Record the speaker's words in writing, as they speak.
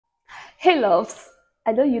Hey loves,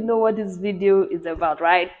 I know you know what this video is about,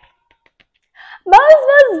 right? My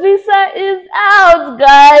husband's visa is out,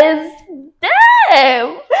 guys.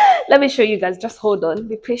 Damn! Let me show you guys. Just hold on,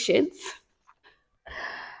 be patient.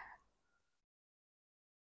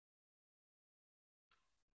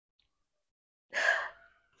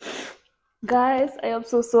 Guys, I am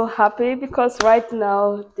so happy because right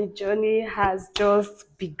now the journey has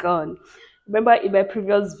just begun. Remember in my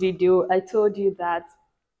previous video, I told you that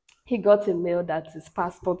he got a mail that his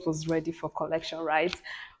passport was ready for collection, right?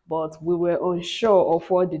 But we were unsure of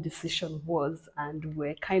what the decision was and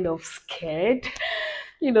we're kind of scared.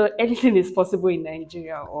 You know, anything is possible in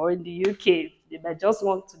Nigeria or in the UK. They might just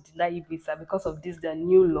want to deny you visa because of these their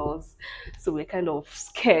new laws. So we're kind of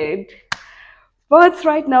scared. But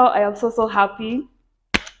right now I am so happy.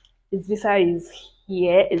 His visa is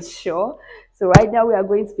here, is sure. So right now we are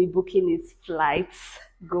going to be booking his flights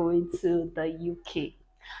going to the UK.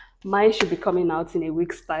 Mine should be coming out in a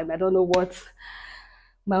week's time. I don't know what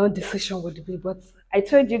my own decision would be, but I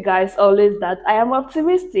told you guys always that I am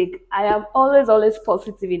optimistic. I am always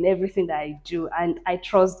positive in everything that I do, and I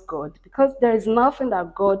trust God because there is nothing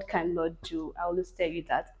that God cannot do. I always tell you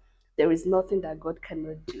that there is nothing that God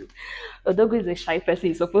cannot do. Odogo is a shy person.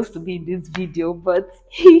 He's supposed to be in this video, but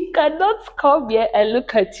he cannot come here and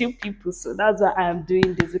look at you people. So that's why I am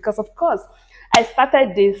doing this because, of course, I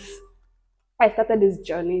started this I started this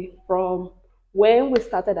journey from when we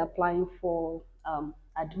started applying for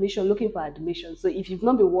admission, looking for admission. So if you've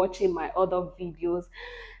not been watching my other videos,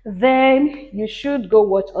 then you should go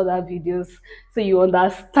watch other videos so you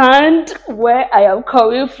understand where I am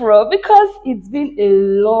coming from because it's been a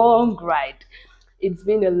long ride. It's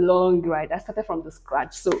been a long ride. I started from the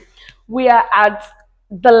scratch. So we are at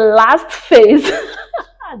the last phase.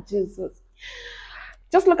 Jesus.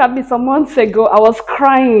 Just look at me. Some months ago, I was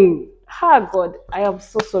crying. Ah, God, I am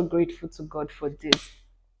so grateful to God for this.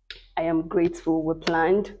 I am grateful. We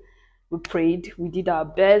planned, we prayed, we did our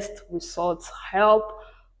best, we sought help,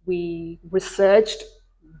 we researched,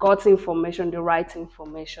 got information, the right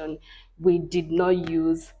information. We did not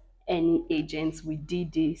use any agents. We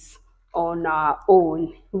did this on our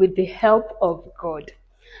own with the help of God.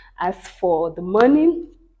 As for the money,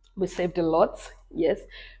 we saved a lot. Yes,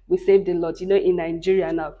 we saved a lot. You know, in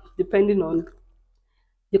Nigeria now, depending on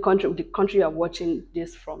the country you're watching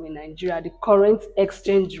this from in Nigeria, the current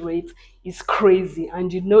exchange rate is crazy.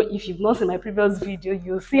 And you know, if you've not seen my previous video,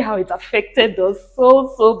 you'll see how it affected us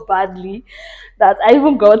so badly that I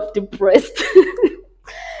even got depressed.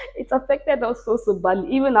 It affected us so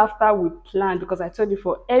badly, even after we planned, because I told you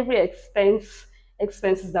for every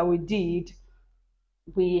expenses that we did,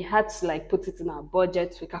 we had to like put it in our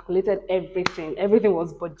budget. We calculated everything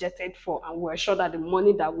was budgeted for, and we were sure that the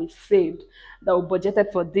money that we saved, that we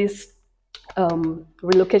budgeted for this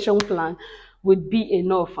relocation plan, would be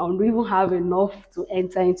enough, and we even have enough to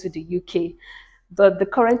enter into the UK. But the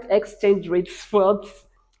current exchange rate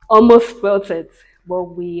almost felt it. But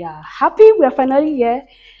we are happy we are finally here.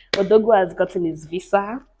 Odogo has gotten his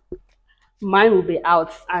visa. Mine will be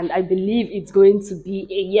out, and I believe it's going to be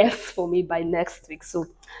a yes for me by next week. So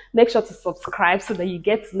make sure to subscribe so that you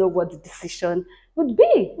get to know what the decision would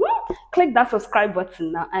be. Click that subscribe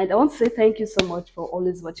button now, and I want to say thank you so much for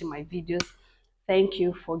always watching my videos. Thank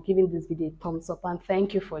you for giving this video a thumbs up, and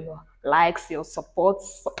thank you for your likes, your support,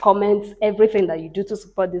 comments, everything that you do to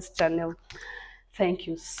support this channel. Thank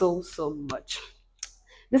you so much.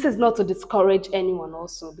 This is not to discourage anyone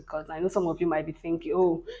also, because I know some of you might be thinking,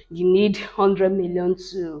 oh, you need 100 million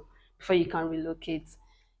to before you can relocate.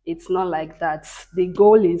 It's not like that. The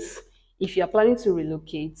goal is, if you're planning to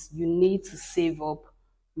relocate, you need to save up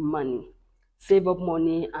money. Save up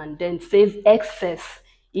money and then save excess.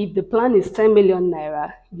 If the plan is 10 million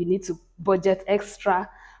naira, you need to budget extra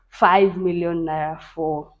 5 million naira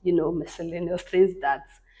for, you know, miscellaneous things that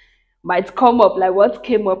might come up, like what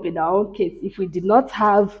came up in our own case. If we did not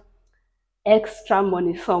have extra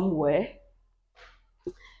money somewhere,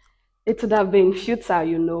 it would have been futile,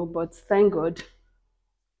 you know. But thank God,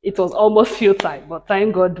 it was almost futile. But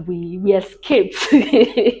thank God we escaped.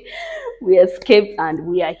 We escaped, and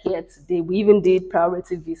we are here today. We even did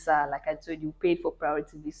priority visa, like I told you, paid for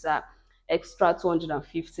priority visa, extra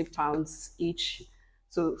 £250 each,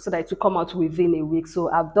 so that it will come out within a week. So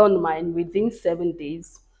I've done mine within 7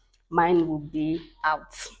 days. Mine will be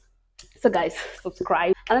out. So guys,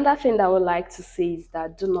 subscribe. Another thing that I would like to say is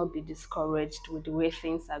that do not be discouraged with the way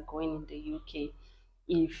things are going in the UK.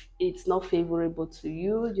 If it's not favorable to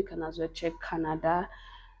you, you can as well check Canada.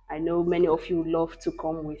 I know many of you love to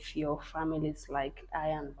come with your families, like I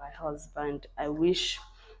and my husband. I wish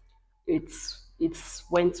it's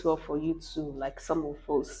went well for you too, like some of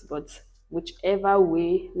us, but whichever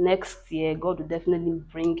way, next year God will definitely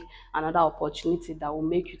bring another opportunity that will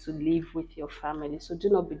make you to live with your family. So do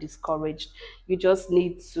not be discouraged. You just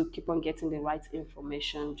need to keep on getting the right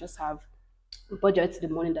information. Just have budget the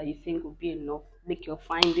money that you think will be enough, make your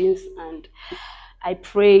findings, and I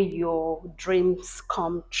pray your dreams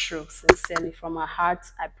come true. Sincerely, from my heart,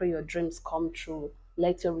 I pray your dreams come true.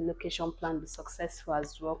 Let your relocation plan be successful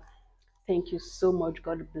as well. Thank you so much.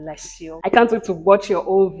 God bless you. I can't wait to watch your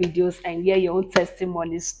old videos and hear your own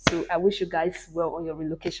testimonies too. I wish you guys well on your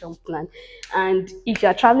relocation plan. And if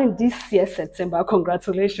you're traveling this year, September,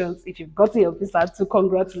 congratulations. If you've gotten your visa too,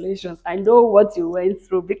 congratulations. I know what you went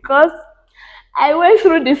through because I went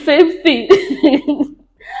through the same thing.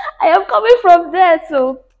 I am coming from there,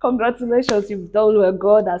 so congratulations, you've done well.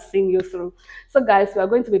 God has seen you through. So, guys, we are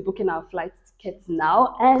going to be booking our flight tickets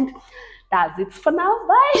now, and that's it for now.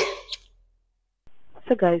 Bye.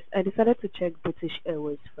 So guys, I decided to check British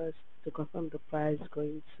Airways first to confirm the price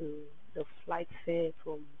going to the flight fare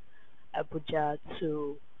from Abuja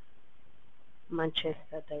to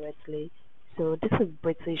Manchester directly. So this is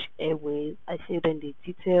British Airways. I filled in the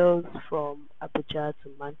details from Abuja to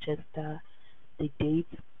Manchester, the date.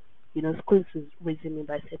 School is resuming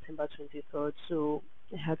by September 23rd, so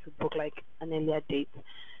I had to book like an earlier date.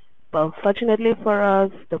 But unfortunately for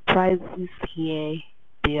us, the prices here,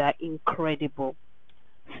 they are incredible.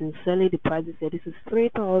 Sincerely, the prices here, this is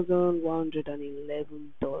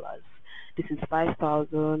 $3,111. This is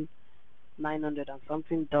 5,900 and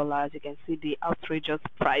something dollars. You can see the outrageous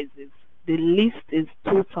prices. The list is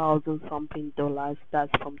 2,000 something dollars.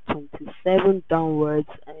 That's from 27 downwards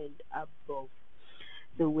and above.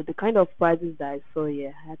 So with the kind of prices that I saw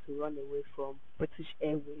here, I had to run away from British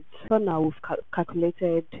Airways. So now we've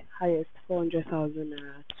calculated highest 400,000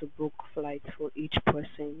 naira to book flights for each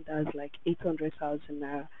person. That's like 800,000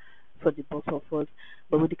 naira for the both of us.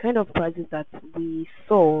 But with the kind of prices that we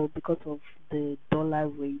saw because of the dollar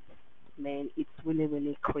rate, man, it's really,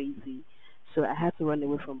 really crazy. So I had to run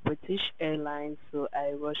away from British Airlines, so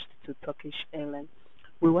I rushed to Turkish Airlines.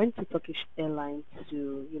 We went to Turkish Airlines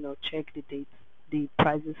to, check the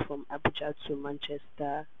prices from Abuja to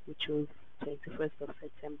Manchester, which was 21st of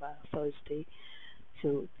September, Thursday.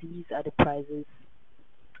 So these are the prices.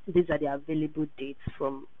 These are the available dates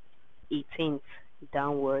from 18th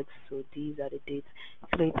downwards. So these are the dates.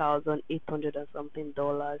 3,800 and something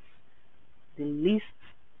dollars. The list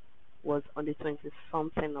was on the 20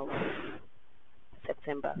 something of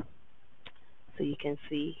September. So you can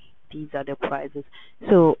see these are the prices.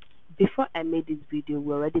 So before I made this video,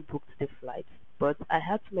 we already booked the flight, but I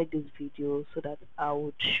had to make this video so that I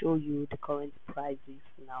would show you the current prices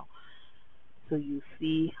now, so you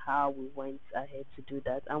see how we went ahead to do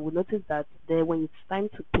that. And we notice that there, when it's time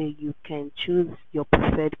to pay, you can choose your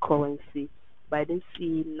preferred currency, but I didn't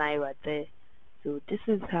see naira there. So this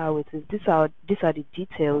is how it is. These are the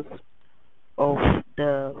details of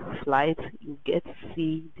the flight. You get to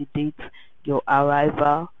see the date, your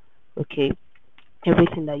arrival, okay,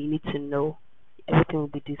 everything that you need to know, everything will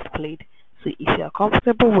be displayed. So if you are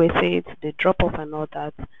comfortable with it, the drop off and all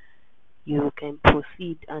that, you can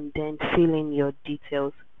proceed and then fill in your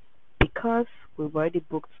details. Because we've already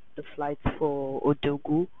booked the flight for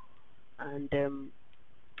Odogu, and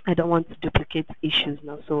I don't want to duplicate issues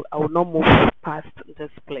now, so I will not move past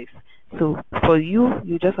this place. So for you,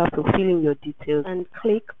 you just have to fill in your details and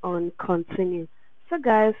click on continue. So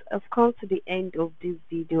guys, I've come to the end of this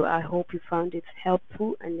video. I hope you found it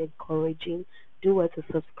helpful and encouraging. Do well to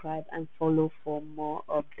subscribe and follow for more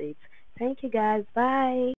updates. Thank you guys.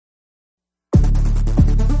 Bye.